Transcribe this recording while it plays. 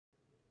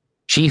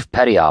Chief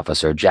Petty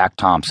Officer Jack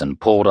Thompson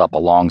pulled up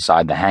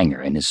alongside the hangar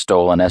in his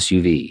stolen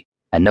SUV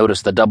and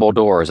noticed the double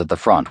doors at the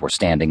front were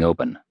standing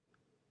open.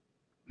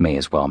 May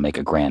as well make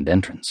a grand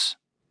entrance,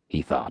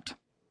 he thought.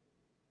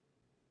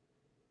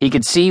 He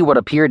could see what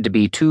appeared to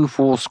be 2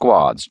 full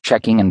squads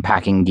checking and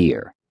packing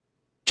gear.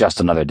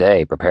 Just another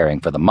day preparing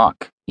for the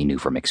muck, he knew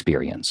from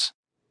experience.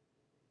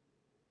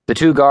 The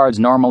 2 guards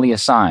normally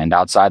assigned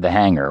outside the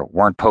hangar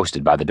weren't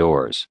posted by the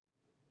doors.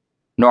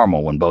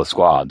 Normal when both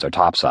squads are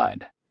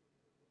topside.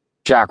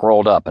 Jack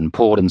rolled up and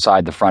pulled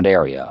inside the front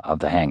area of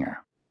the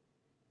hangar.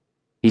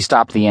 He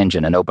stopped the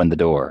engine and opened the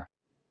door.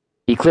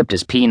 He clipped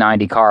his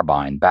P90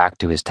 carbine back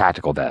to his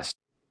tactical vest,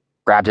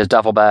 grabbed his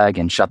duffel bag,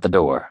 and shut the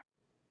door.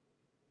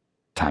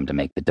 Time to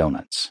make the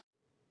donuts.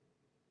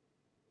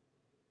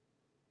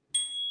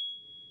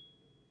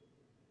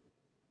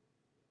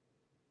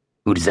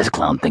 "Who does this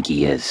clown think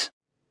he is?"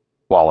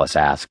 Wallace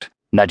asked,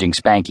 nudging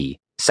Spanky,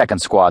 second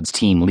squad's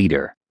team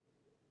leader.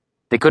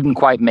 They couldn't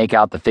quite make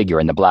out the figure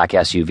in the black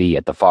SUV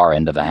at the far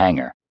end of the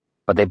hangar,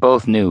 but they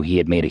both knew he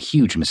had made a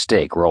huge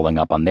mistake rolling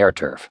up on their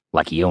turf,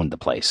 like he owned the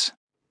place.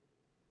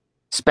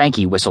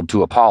 Spanky whistled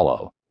to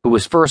Apollo, who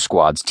was first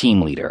squad's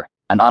team leader,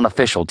 an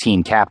unofficial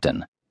team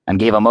captain, and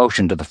gave a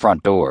motion to the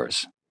front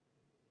doors.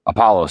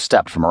 Apollo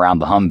stepped from around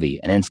the Humvee,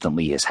 and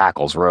instantly his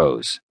hackles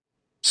rose.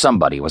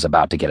 Somebody was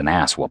about to get an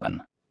ass whooping.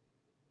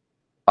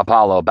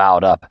 Apollo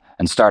bowed up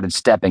and started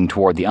stepping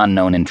toward the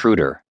unknown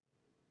intruder.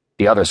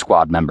 The other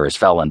squad members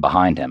fell in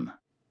behind him.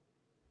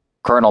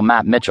 Colonel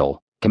Matt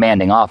Mitchell,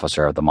 commanding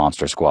officer of the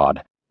Monster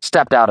Squad,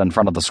 stepped out in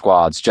front of the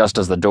squads just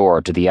as the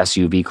door to the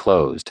SUV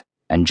closed,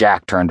 and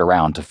Jack turned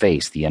around to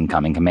face the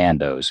incoming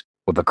commandos,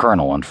 with the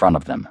colonel in front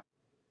of them.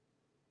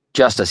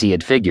 Just as he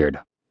had figured,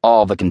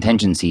 all the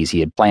contingencies he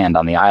had planned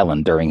on the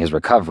island during his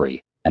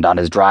recovery and on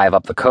his drive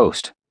up the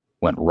coast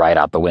went right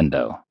out the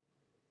window.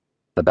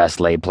 The best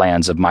laid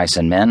plans of mice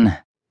and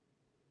men?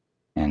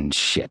 And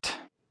shit.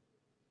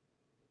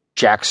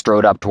 Jack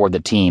strode up toward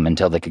the team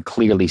until they could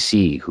clearly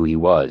see who he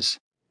was,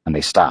 and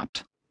they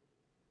stopped.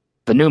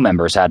 The new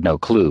members had no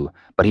clue,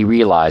 but he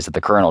realized that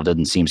the colonel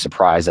didn't seem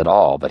surprised at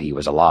all that he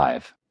was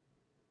alive.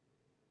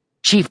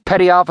 "Chief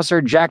Petty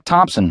Officer Jack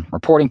Thompson,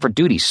 reporting for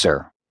duty,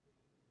 sir."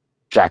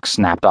 Jack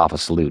snapped off a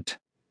salute.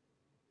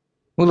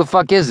 "Who the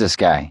fuck is this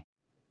guy?"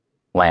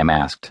 Lamb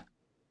asked.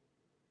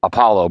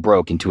 Apollo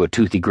broke into a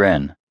toothy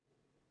grin.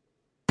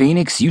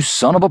 "Phoenix, you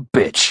son of a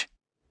bitch!"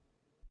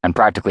 and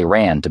practically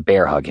ran to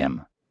bear hug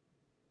him.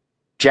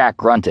 Jack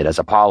grunted as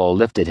Apollo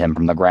lifted him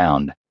from the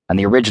ground, and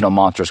the original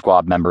Monster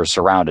Squad members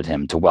surrounded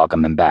him to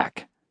welcome him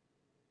back.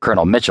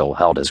 Colonel Mitchell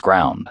held his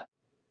ground.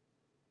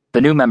 The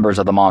new members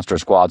of the Monster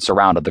Squad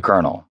surrounded the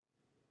colonel.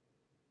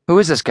 "Who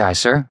is this guy,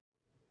 sir?"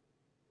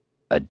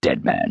 "A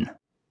dead man,"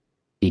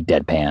 he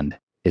deadpanned,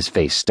 his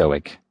face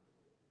stoic.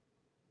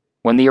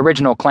 When the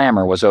original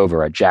clamor was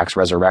over at Jack's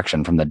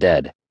resurrection from the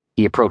dead,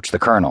 he approached the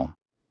colonel.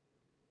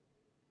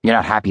 "You're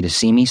not happy to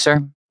see me,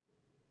 sir?"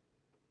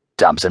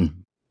 "Thompson,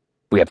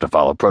 we have to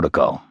follow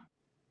protocol.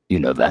 You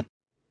know that."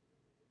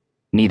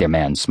 Neither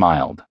man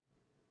smiled.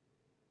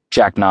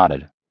 Jack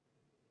nodded.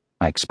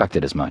 "I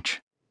expected as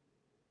much."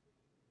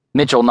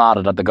 Mitchell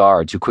nodded at the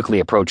guards, who quickly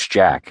approached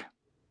Jack.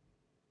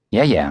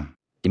 Yeah,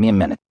 give me a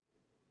minute."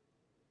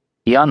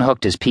 He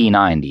unhooked his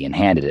P90 and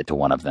handed it to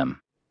one of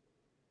them.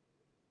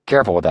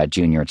 "Careful with that,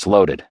 Junior, it's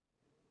loaded.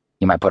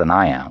 You might put an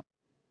eye out."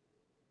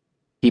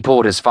 He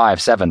pulled his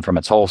 5.7 from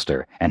its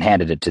holster and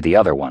handed it to the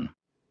other one.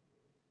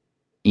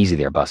 "Easy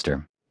there,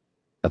 Buster.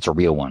 That's a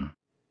real one.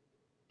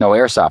 No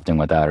airsofting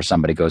with that or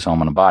somebody goes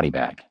home on a body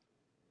bag."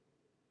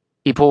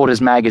 He pulled his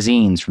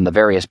magazines from the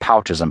various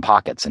pouches and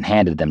pockets and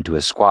handed them to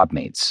his squad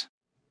mates.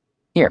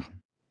 "Here,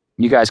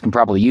 you guys can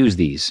probably use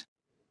these."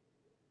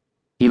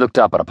 He looked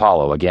up at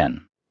Apollo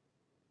again.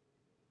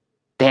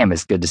 "Damn,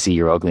 it's good to see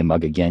your ugly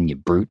mug again, you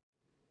brute,"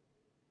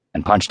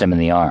 and punched him in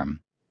the arm.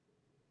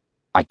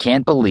 "I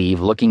can't believe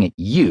looking at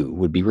you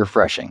would be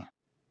refreshing."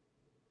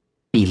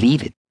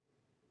 "Believe it,"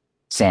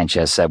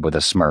 Sanchez said with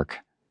a smirk.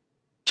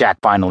 Jack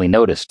finally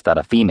noticed that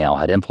a female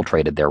had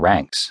infiltrated their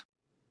ranks.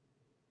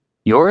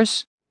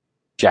 "Yours?"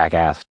 Jack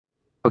asked,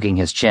 hooking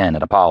his chin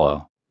at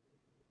Apollo.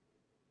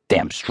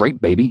 "Damn straight,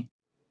 baby."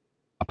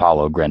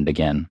 Apollo grinned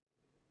again.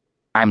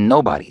 "I'm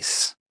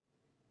nobody's,"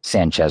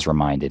 Sanchez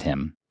reminded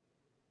him.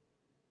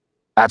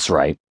 "That's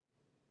right,"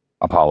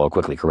 Apollo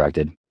quickly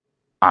corrected.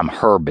 "I'm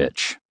her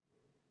bitch,"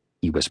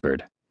 he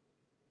whispered.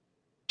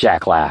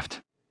 Jack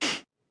laughed.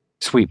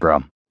 "Sweet,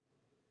 bro."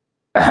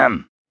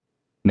 "Ahem,"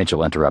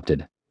 Mitchell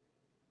interrupted.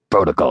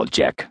 "Protocol,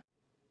 Jack."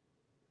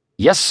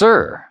 "Yes,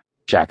 sir,"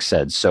 Jack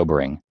said,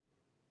 sobering.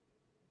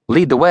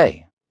 "Lead the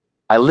way.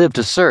 I live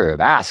to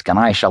serve, ask and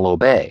I shall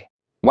obey.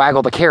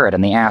 Waggle the carrot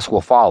and the ass will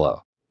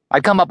follow.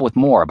 I'd come up with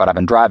more, but I've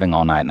been driving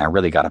all night and I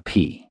really gotta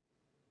pee."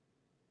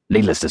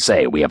 "Needless to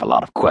say, we have a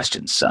lot of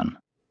questions, son."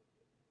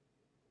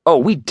 "Oh,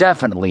 we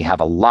definitely have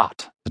a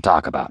lot to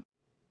talk about,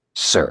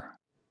 sir,"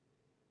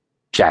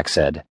 Jack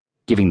said,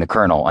 giving the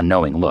colonel a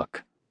knowing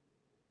look.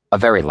 "A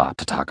very lot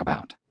to talk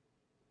about."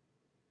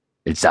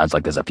 "It sounds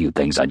like there's a few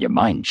things on your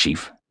mind,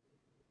 Chief."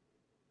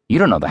 "You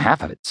don't know the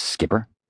half of it, Skipper."